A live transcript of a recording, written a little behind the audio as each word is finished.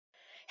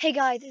Hey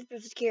guys, this is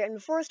Princess Kira, and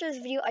before I start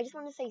this video, I just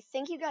want to say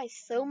thank you guys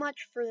so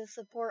much for the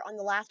support on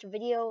the last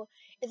video.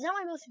 It's not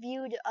my most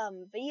viewed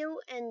video,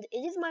 and it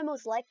is my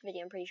most liked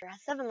video, I'm pretty sure. It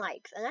has 7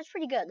 likes, and that's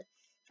pretty good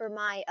for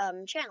my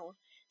channel.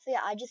 So yeah,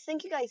 I just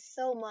thank you guys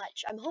so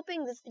much. I'm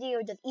hoping this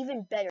video does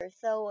even better,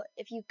 so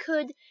if you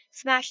could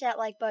smash that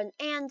like button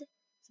and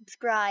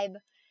subscribe,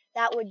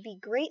 that would be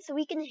great, so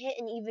we can hit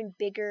an even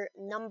bigger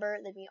number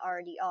than we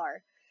already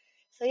are.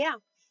 So yeah,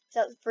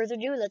 without further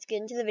ado, let's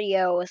get into the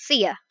video.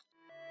 See ya!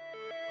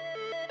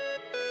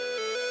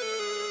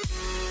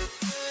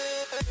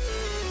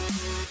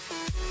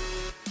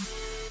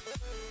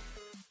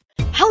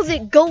 How's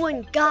it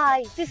going,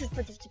 guys? This is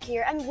Princess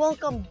here, and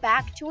welcome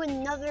back to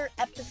another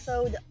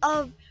episode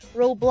of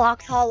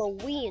Roblox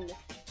Halloween.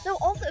 So,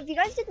 also, if you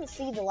guys didn't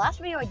see, the last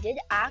video I did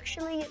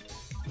actually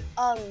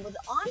was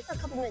on for a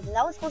couple minutes, and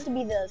that was supposed to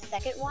be the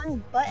second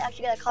one, but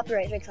actually got a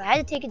copyright strike, so I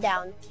had to take it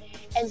down.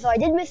 And so I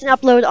did miss an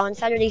upload on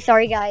Saturday,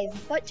 sorry guys,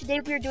 but today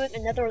we are doing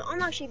another one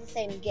on actually the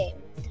same game.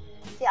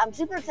 So yeah, I'm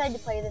super excited to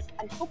play this.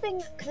 I'm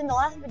hoping, because in the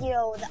last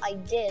video that I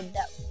did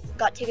that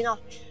got taken off,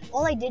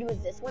 all I did was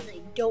this one,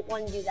 and I don't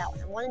want to do that one.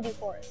 I want to do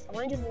Forest. I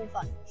want to do something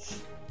fun.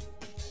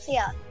 So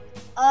yeah,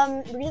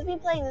 we're going to be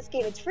playing this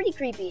game. It's pretty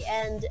creepy,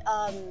 and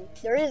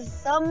there is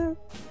some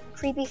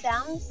creepy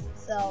sounds,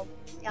 so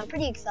yeah, I'm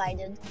pretty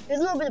excited. There's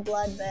a little bit of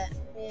blood, but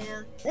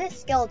yeah.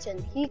 This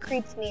skeleton, he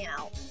creeps me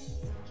out.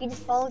 He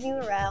just follows you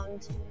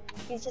around.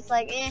 He's just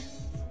like, eh.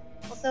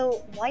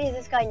 Also, why is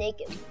this guy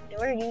naked? And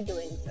what are you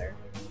doing, sir?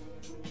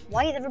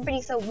 Why is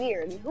everybody so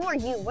weird? Who are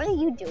you? What are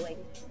you doing?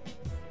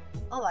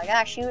 Oh my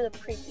gosh, you look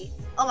creepy.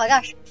 Oh my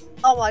gosh.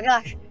 Oh my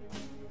gosh.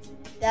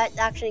 That's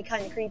actually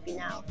kind of creepy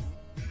now.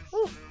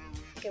 Whew.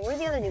 Okay, where's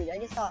the other dude? I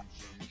just saw.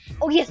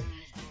 Oh yes!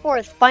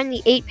 Forest,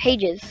 finally 8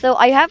 pages. So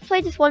I have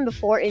played this one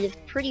before. It is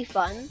pretty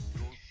fun.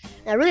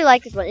 And I really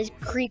like this one. It's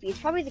creepy. It's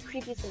probably the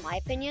creepiest in my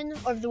opinion.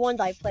 Or the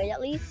ones I've played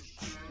at least.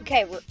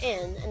 Okay, we're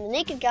in. And the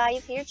naked guy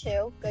is here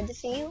too. Good to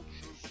see you.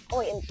 Oh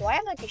wait, and do I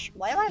have like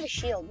why do I have a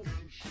shield?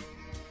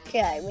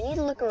 Okay, we need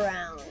to look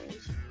around.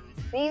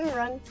 Can we even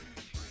run?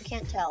 I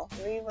can't tell.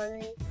 Are we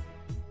running?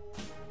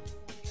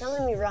 It's not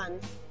letting me run.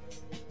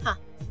 Huh.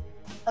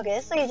 Okay,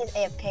 this lady's just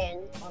AFK,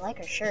 and I like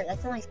her shirt.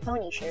 That's a nice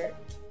pony shirt.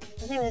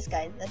 What's the name of this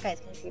guy? That guy's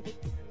kind of creepy.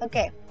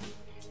 Okay.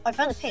 Oh, I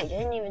found a page. I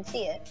didn't even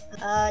see it.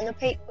 No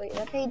page. Wait,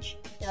 that page?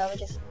 No, it was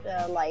just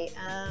light.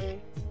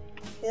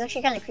 It's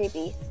actually kind of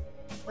creepy.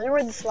 Wonder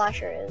where the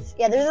slasher is.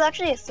 Yeah, there's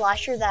actually a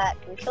slasher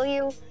that can kill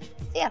you.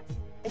 So yeah,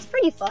 it's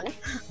pretty fun.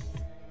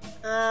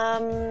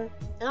 I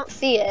don't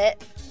see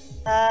it.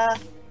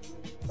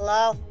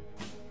 Hello?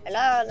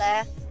 Hello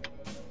there.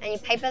 Any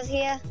papers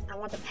here? I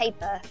want the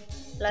paper.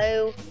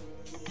 Hello?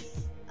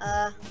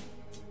 I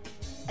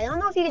don't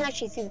know if you can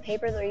actually see the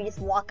papers or you just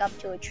walk up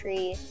to a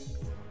tree.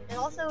 And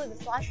also, the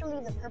slasher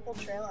leaves a purple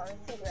trail, or I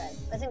think red.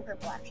 I think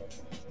purple, actually.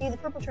 Leave the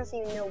purple trail so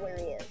you know where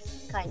he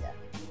is. Kinda.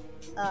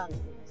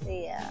 So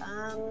yeah,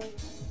 I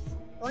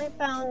only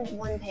found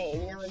one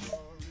page. Now it's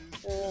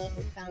me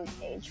who found the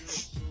page.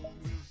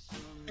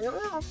 I don't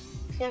know if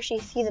you can actually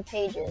see the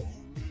pages.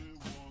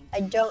 I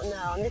don't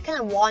know. I'm just kind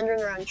of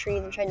wandering around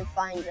trees and trying to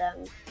find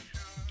them.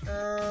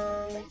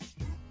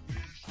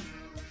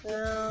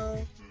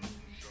 No.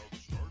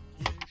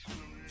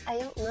 I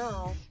don't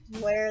know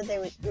where they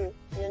would be.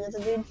 Another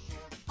dude?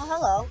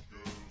 Oh,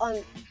 hello.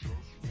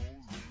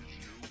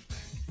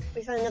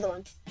 We found another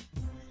one.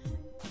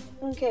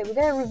 Okay, we're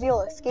gonna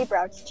reveal escape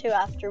routes too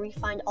after we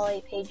find all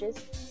 8 pages.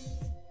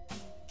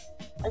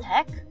 What the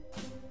heck?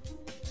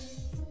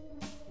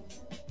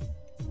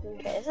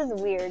 Okay, this is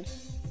weird.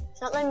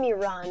 It's not letting me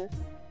run.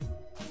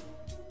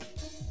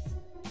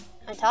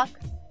 Can I talk?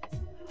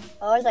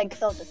 Oh, it's like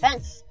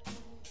self-defense.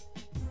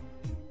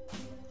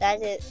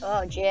 That is.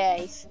 Oh,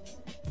 jeez.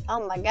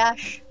 Oh my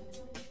gosh.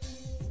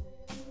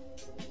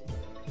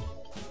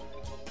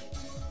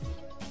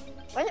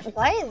 Why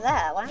is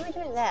that? Why am I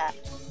doing that?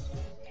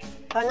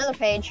 Oh, another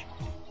page.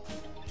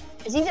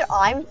 It's either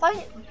I'm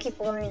finding. I keep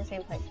going in the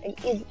same place.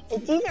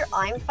 It's either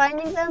I'm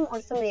finding them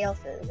or somebody else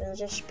is, and it's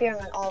just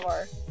appearing on all of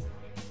our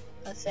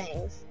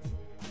things.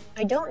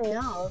 I don't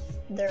know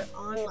if they're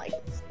on like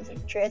a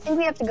specific tree. I think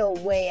we have to go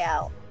way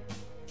out.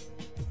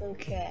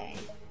 Okay.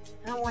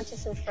 I don't want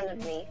this in front of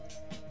me.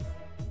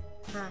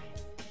 Huh.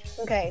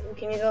 Okay,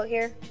 can you go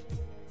here?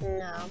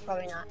 No,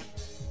 probably not.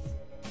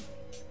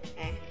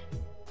 Okay.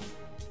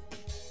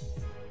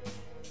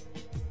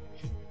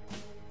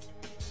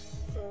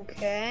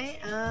 Okay,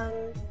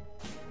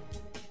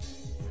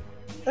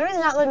 the reason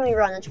not letting me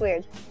run, that's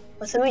weird.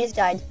 Well, somebody just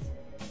died.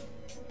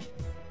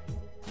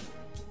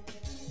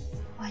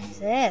 What is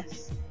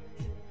this?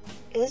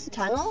 Is this a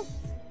tunnel?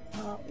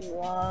 Oh,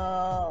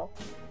 whoa.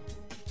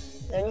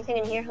 Is there anything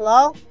in here?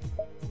 Hello?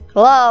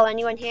 Hello,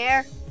 anyone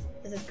here?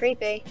 This is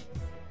creepy.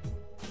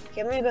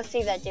 Okay, I'm gonna go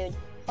save that dude.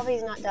 Hopefully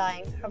he's not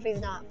dying. Hopefully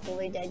he's not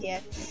fully dead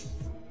yet.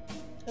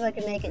 If I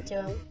can make it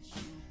to him.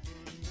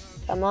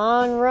 Come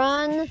on,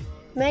 run.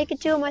 Make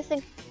it to him, I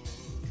think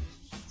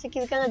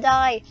he's gonna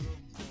die.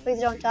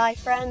 Please don't die,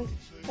 friend.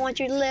 I want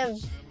you to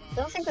live.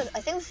 I think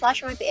the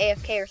slasher might be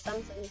AFK or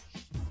something.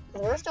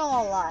 We're still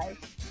all alive.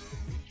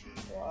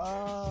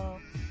 Whoa.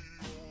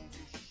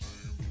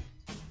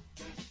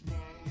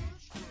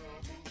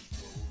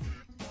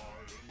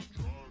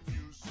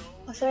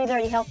 Oh, somebody's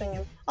already helping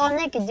him. Oh,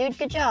 naked dude,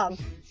 good job.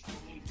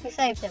 You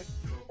saved him.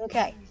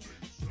 Okay.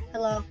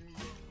 Hello.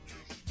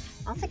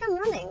 I don't think I'm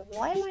running.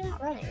 Why am I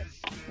not running?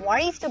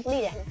 Why are you still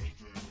bleeding?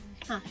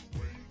 Huh.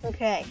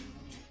 Okay.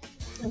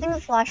 I think the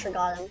slasher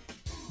got him.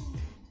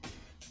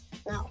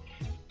 No.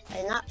 I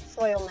did not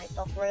soil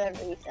myself,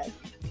 whatever you said.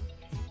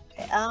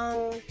 Okay,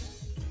 I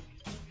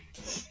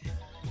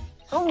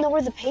don't know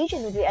where the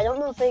pages would be. I don't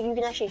know if you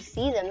can actually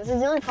see them. This is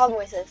the only problem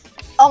with this.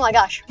 Oh my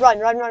gosh. Run,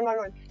 run, run, run,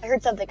 run. I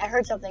heard something. I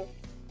heard something.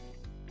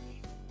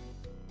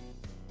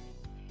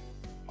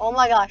 Oh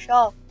my gosh.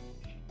 Oh.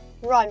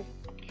 Run.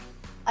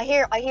 I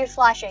hear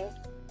slashing.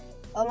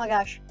 Oh my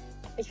gosh.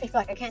 It's pitch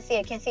black. I can't see.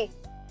 I can't see.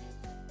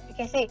 I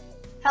can't see.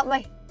 Help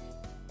me.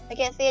 I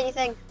can't see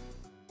anything.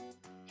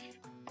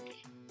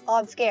 Oh,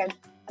 I'm scared.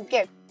 I'm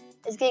scared.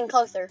 It's getting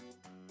closer.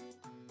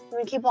 I'm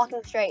gonna keep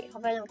walking straight.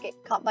 Hope I don't get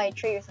caught by a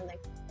tree or something.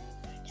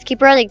 Just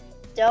keep running.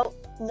 Don't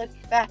look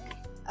back.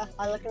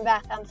 I'm looking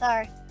back. I'm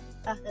sorry.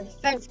 There's a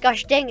fence.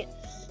 Gosh dang it.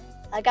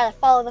 I gotta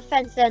follow the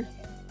fence then.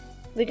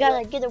 We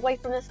gotta get away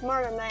from this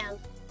murder man.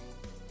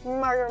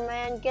 Murder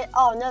man, get.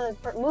 Oh, another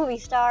movie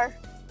star.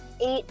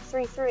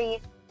 833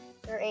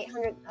 or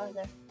 800. Oh,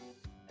 there.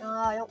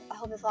 I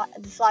hope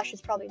the slash is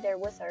probably there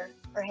with her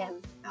or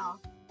him. Oh,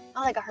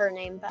 not like a her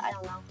name, but I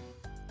don't know.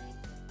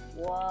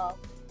 Whoa,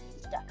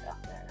 stuck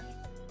up there.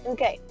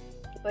 Okay,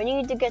 we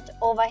need to get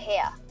over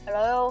here.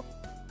 Hello,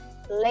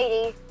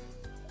 lady.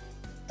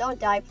 Don't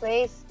die,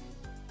 please.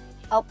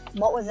 Oh,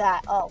 what was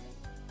that? Oh.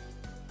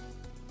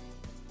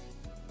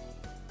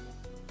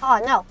 Oh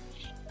no.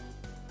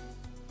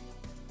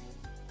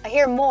 I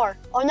hear more.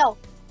 Oh no.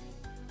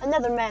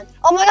 Another man.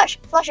 Oh my gosh,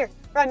 Flusher.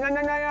 Run, run,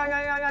 run, run, run,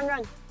 run, run, run,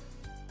 run.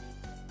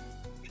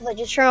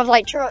 Just turn off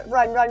light. Run,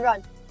 run,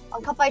 run.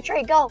 I'm caught by a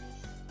tree. Go.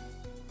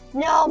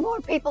 No,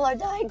 more people are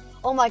dying.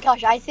 Oh my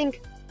gosh, I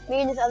think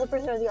me and this other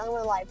person are the only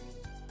one alive.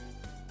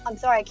 I'm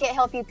sorry, I can't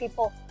help you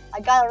people. I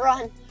gotta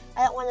run.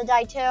 I don't want to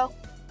die too.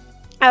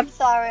 I'm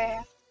sorry.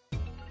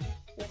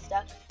 I'm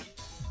stuck.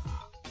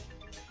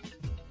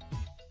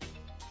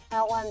 I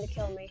don't want him to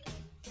kill me.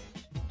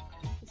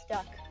 I'm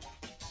stuck.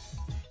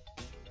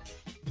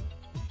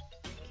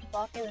 Keep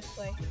walking this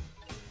way.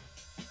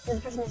 The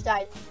other person has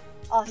died.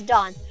 Oh, it's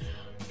Dawn.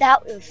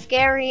 That was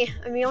scary.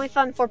 I mean, we only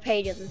found 4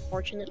 pages,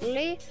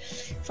 unfortunately.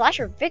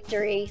 Slasher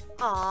victory.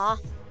 Aw.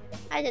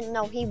 I didn't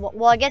know he...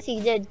 Well, I guess he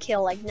did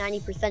kill like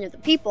 90% of the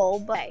people,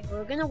 but hey,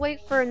 we're gonna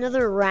wait for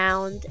another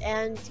round,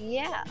 and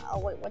yeah. Oh,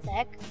 wait, what the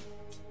heck?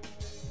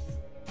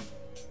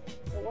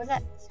 What was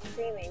that?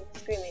 Screaming.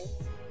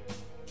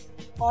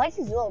 Oh, I like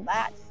these little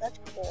bats. That's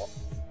cool.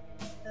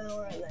 Oh,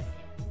 where are they?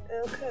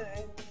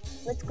 Okay.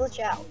 Let's glitch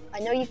out. I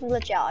know you can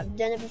glitch out. I've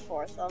done it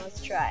before, so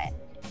let's try it.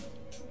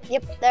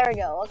 Yep, there we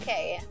go.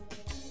 Okay.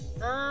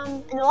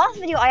 In the last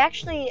video, I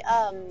actually,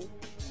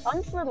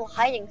 found this little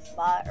hiding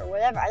spot or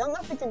whatever. I don't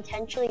know if it's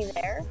intentionally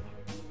there,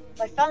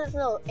 but I found this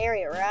little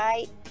area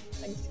right.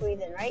 I just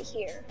squeezed in right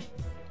here.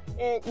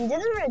 It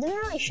doesn't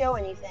really show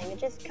anything.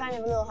 It's just kind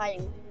of a little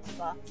hiding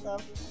spot. So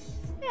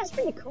yeah, it's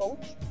pretty cool.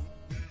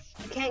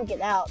 I can't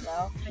get out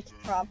though. That's a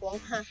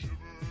problem. So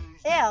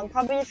yeah, I'm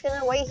probably just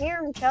gonna wait here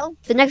until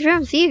the next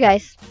round. See you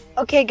guys.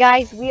 Okay,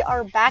 guys, we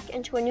are back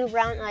into a new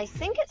round, and I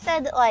think it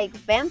said like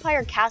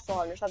Vampire Castle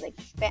Hunt or something.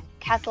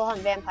 Castle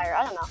Hunt Vampire.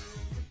 I don't know.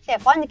 So yeah,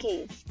 find the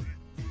keys.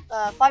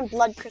 Find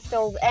blood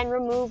crystals and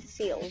remove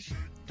seals.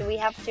 Do we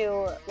have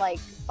to like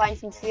find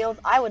some seals?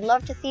 I would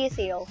love to see a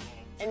seal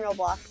in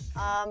Roblox.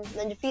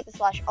 Then defeat the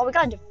slash. Oh, we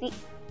gotta defeat.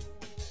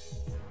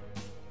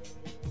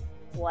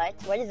 What?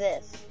 What is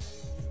this?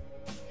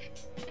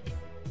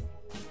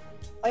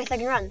 Oh, yes, I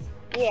can run.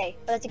 Yay.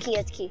 Oh, that's a key.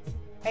 That's a key.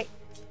 Right?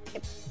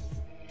 Yep.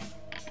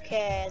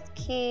 Okay, it's a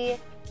key.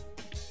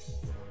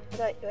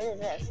 What is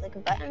this? Like a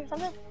button or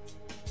something?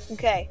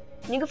 Okay.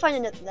 You can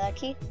find the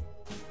key.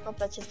 Oh,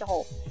 that's just a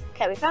hole.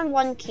 Okay, we found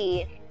 1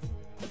 key.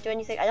 Do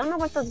anything? I don't know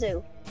what those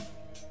do.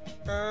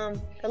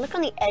 Look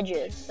on the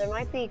edges. There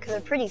might be, because they're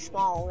pretty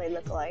small, they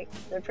look like.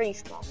 They're pretty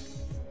small.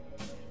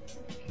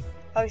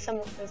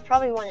 There's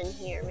probably one in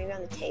here. Maybe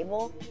on the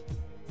table.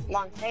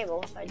 Long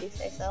table, if I do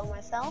say so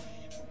myself.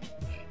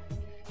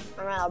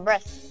 Alright, I'll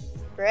brace.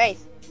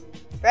 Brace.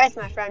 Brace,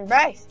 my friend,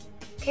 brace.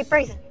 Keep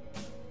bracing.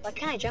 Why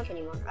can't I jump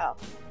anymore? Oh.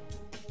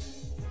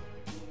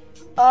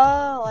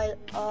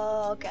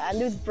 Oh, okay. I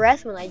lose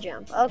breath when I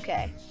jump.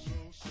 Okay.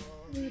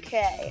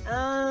 Okay.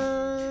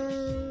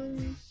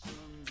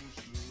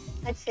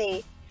 Let's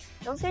see.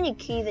 Don't see any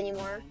keys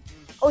anymore.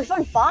 Oh, we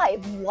found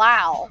 5.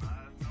 Wow.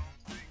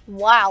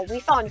 Wow, we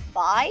found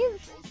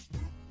 5?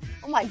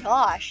 Oh my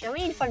gosh. Now we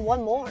need to find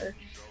 1 more.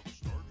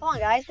 Come on,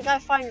 guys. We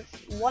gotta find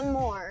 1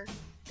 more.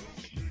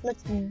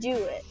 Let's do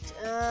it.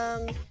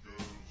 That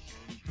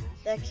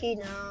key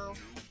now.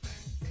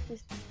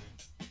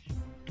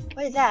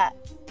 What is that?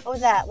 What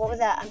was that? What was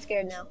that? I'm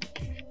scared now.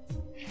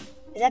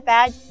 Is that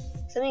bad?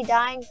 Somebody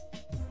dying?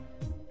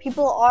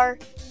 People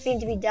seem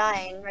to be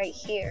dying right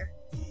here.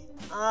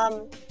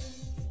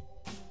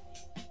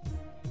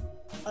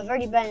 I've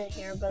already been in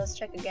here, but let's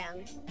check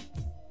again.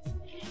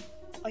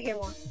 Oh, hear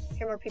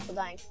more people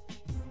dying.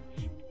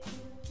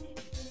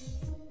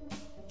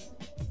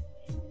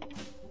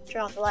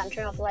 Turn off the light,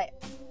 turn off the light.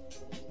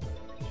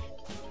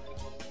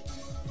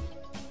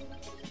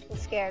 I'm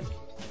scared.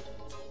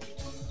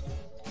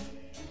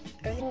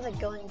 Everything's like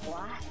going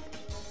black.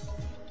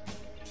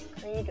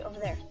 I need to get over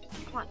there.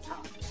 Come on.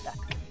 Oh, I'm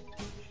stuck.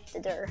 The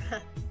dirt.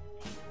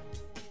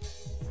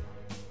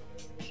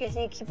 Okay,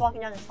 so you keep walking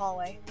down this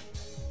hallway.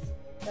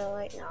 The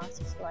light? No, it's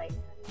just light.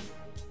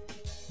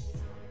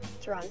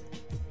 Let's run.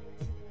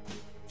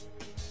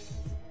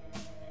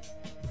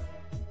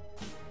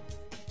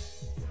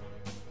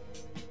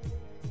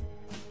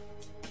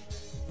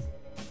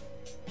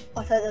 Oh,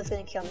 I thought that was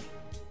gonna kill me.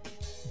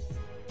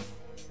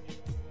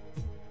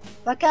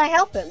 Why can't I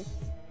help him?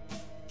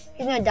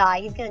 He's gonna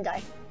die. He's gonna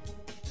die.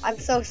 I'm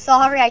so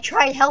sorry. I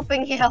tried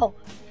helping you.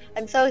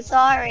 I'm so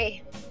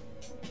sorry.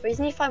 We just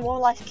need to find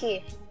one last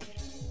key.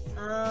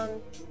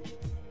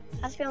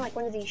 Has to be on like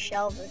one of these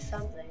shelves or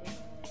something.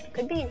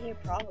 Could be in here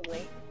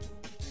probably.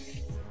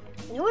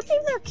 Who would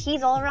leave their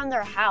keys all around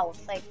their house?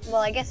 Like,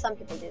 well, I guess some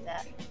people do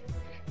that.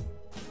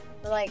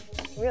 But like,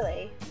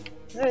 really?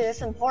 It's really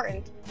this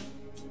important.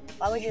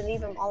 Why would you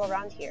leave them all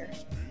around here?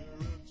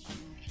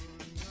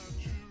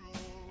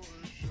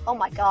 Oh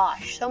my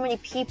gosh, so many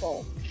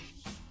people.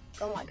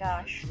 Oh my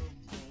gosh.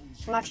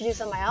 I'm gonna have to do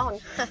this on my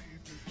own.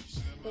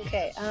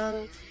 Okay, I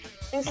think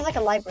this is like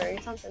a library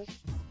or something.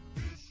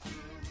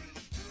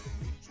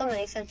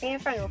 Somebody sent me a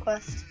friend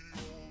request.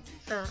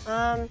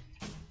 I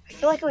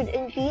feel like it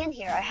would be in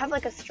here. I have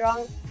like a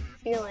strong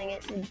feeling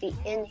it would be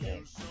in here.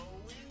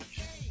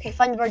 Okay,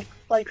 find the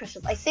blood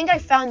crystals. I think I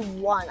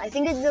found one. I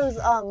think it's those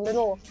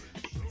little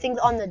things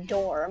on the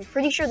door. I'm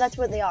pretty sure that's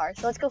what they are.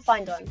 So let's go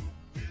find one.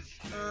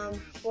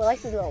 Well, I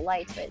like these little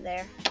lights right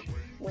there.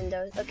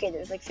 Windows. Okay,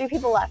 there's like 3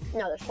 people left.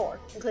 No, there's 4,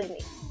 including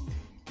me.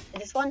 Is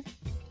this one?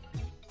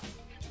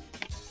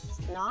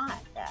 It's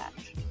not that.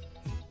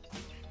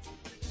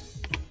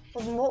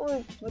 Well, then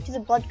what do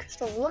the blood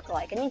crystals look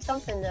like? I need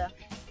something to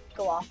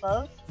go off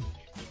of.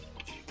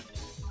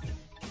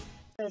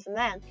 There's a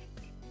man.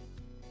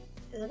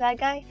 Is it a bad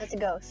guy? That's a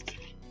ghost.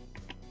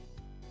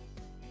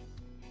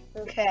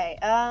 Okay,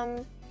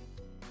 I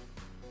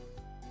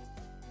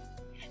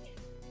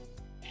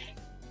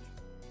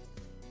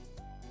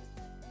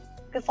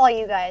could follow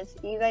you guys.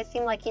 You guys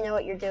seem like you know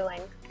what you're doing.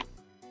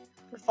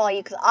 I could follow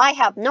you because I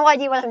have no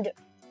idea what I'm doing.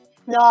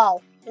 No.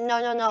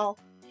 No, no, no.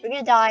 We're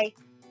gonna die.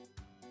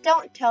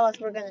 Don't tell us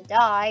we're gonna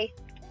die.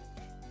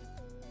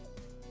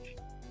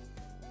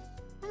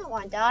 I don't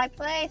want to die,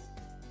 please.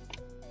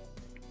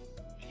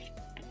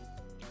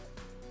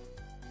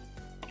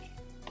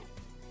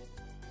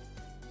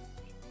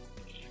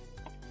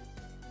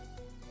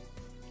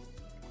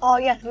 Oh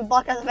yes, we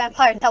blocked out the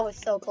vampire. That was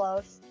so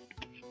close.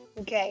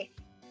 Okay.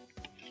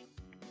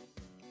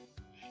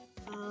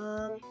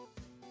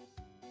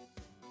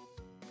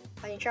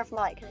 I need to turn off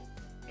my light.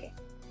 Okay.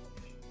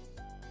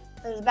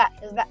 There's a bat.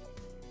 There's a bat.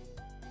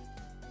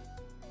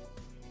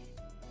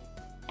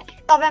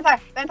 Oh, vampire!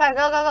 Vampire!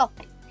 Go! Go!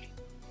 Go!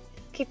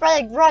 Keep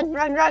running! Run!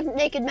 Run! Run!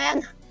 Naked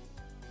man!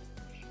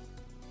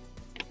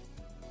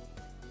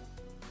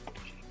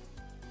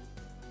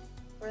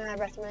 I'm running out of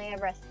breath. I'm running out of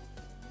breath.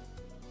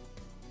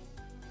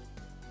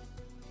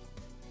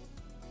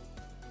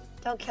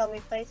 Don't kill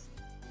me, please.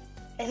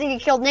 I think you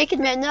killed Naked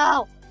Man.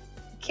 No!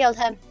 You killed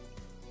him.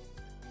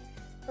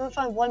 I'm gonna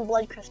find one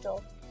blood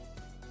crystal.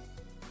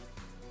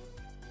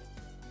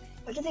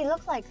 What do they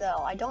look like, though?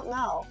 I don't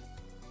know.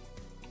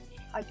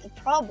 That's the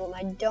problem.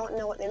 I don't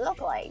know what they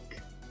look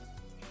like.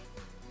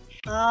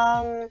 Turn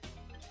on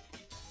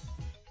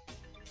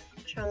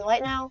the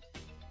light now?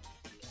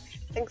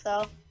 I think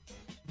so.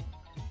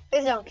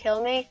 Please don't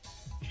kill me.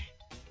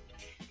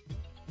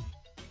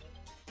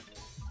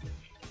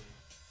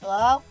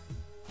 Hello?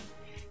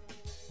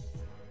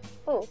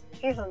 Oh,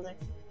 here's something.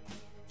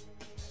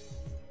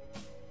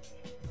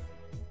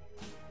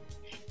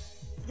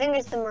 I think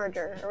it's the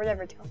murder, or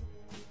whatever it's called.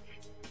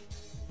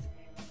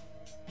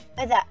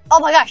 What is that? Oh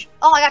my gosh!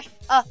 Oh my gosh!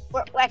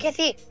 I can't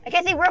see! I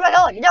can't see! Where am I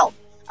going? No!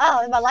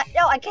 Oh, is my light?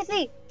 No, I can't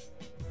see!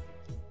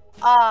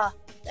 I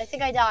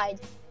think I died.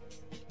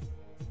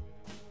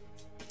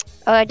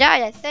 Oh, I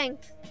died, I think.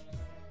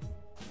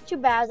 Too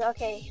bad.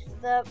 Okay,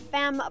 the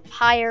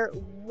vampire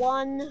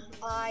won.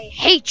 I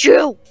hate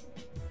you!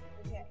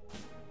 Okay.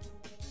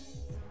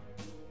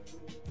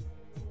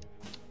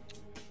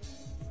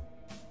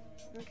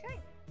 Okay.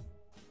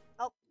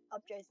 Oh,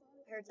 up, Jason.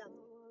 I heard something.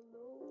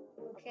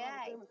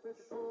 Okay.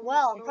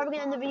 Well, I'm probably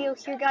gonna end the video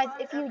here, guys.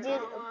 If you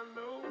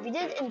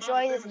did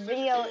enjoy this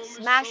video,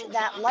 smash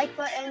that like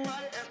button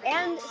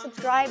and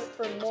subscribe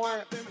for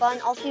more fun.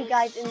 I'll see you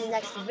guys in the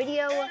next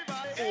video.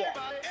 See ya.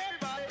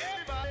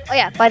 Oh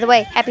yeah, by the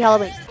way, happy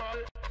Halloween.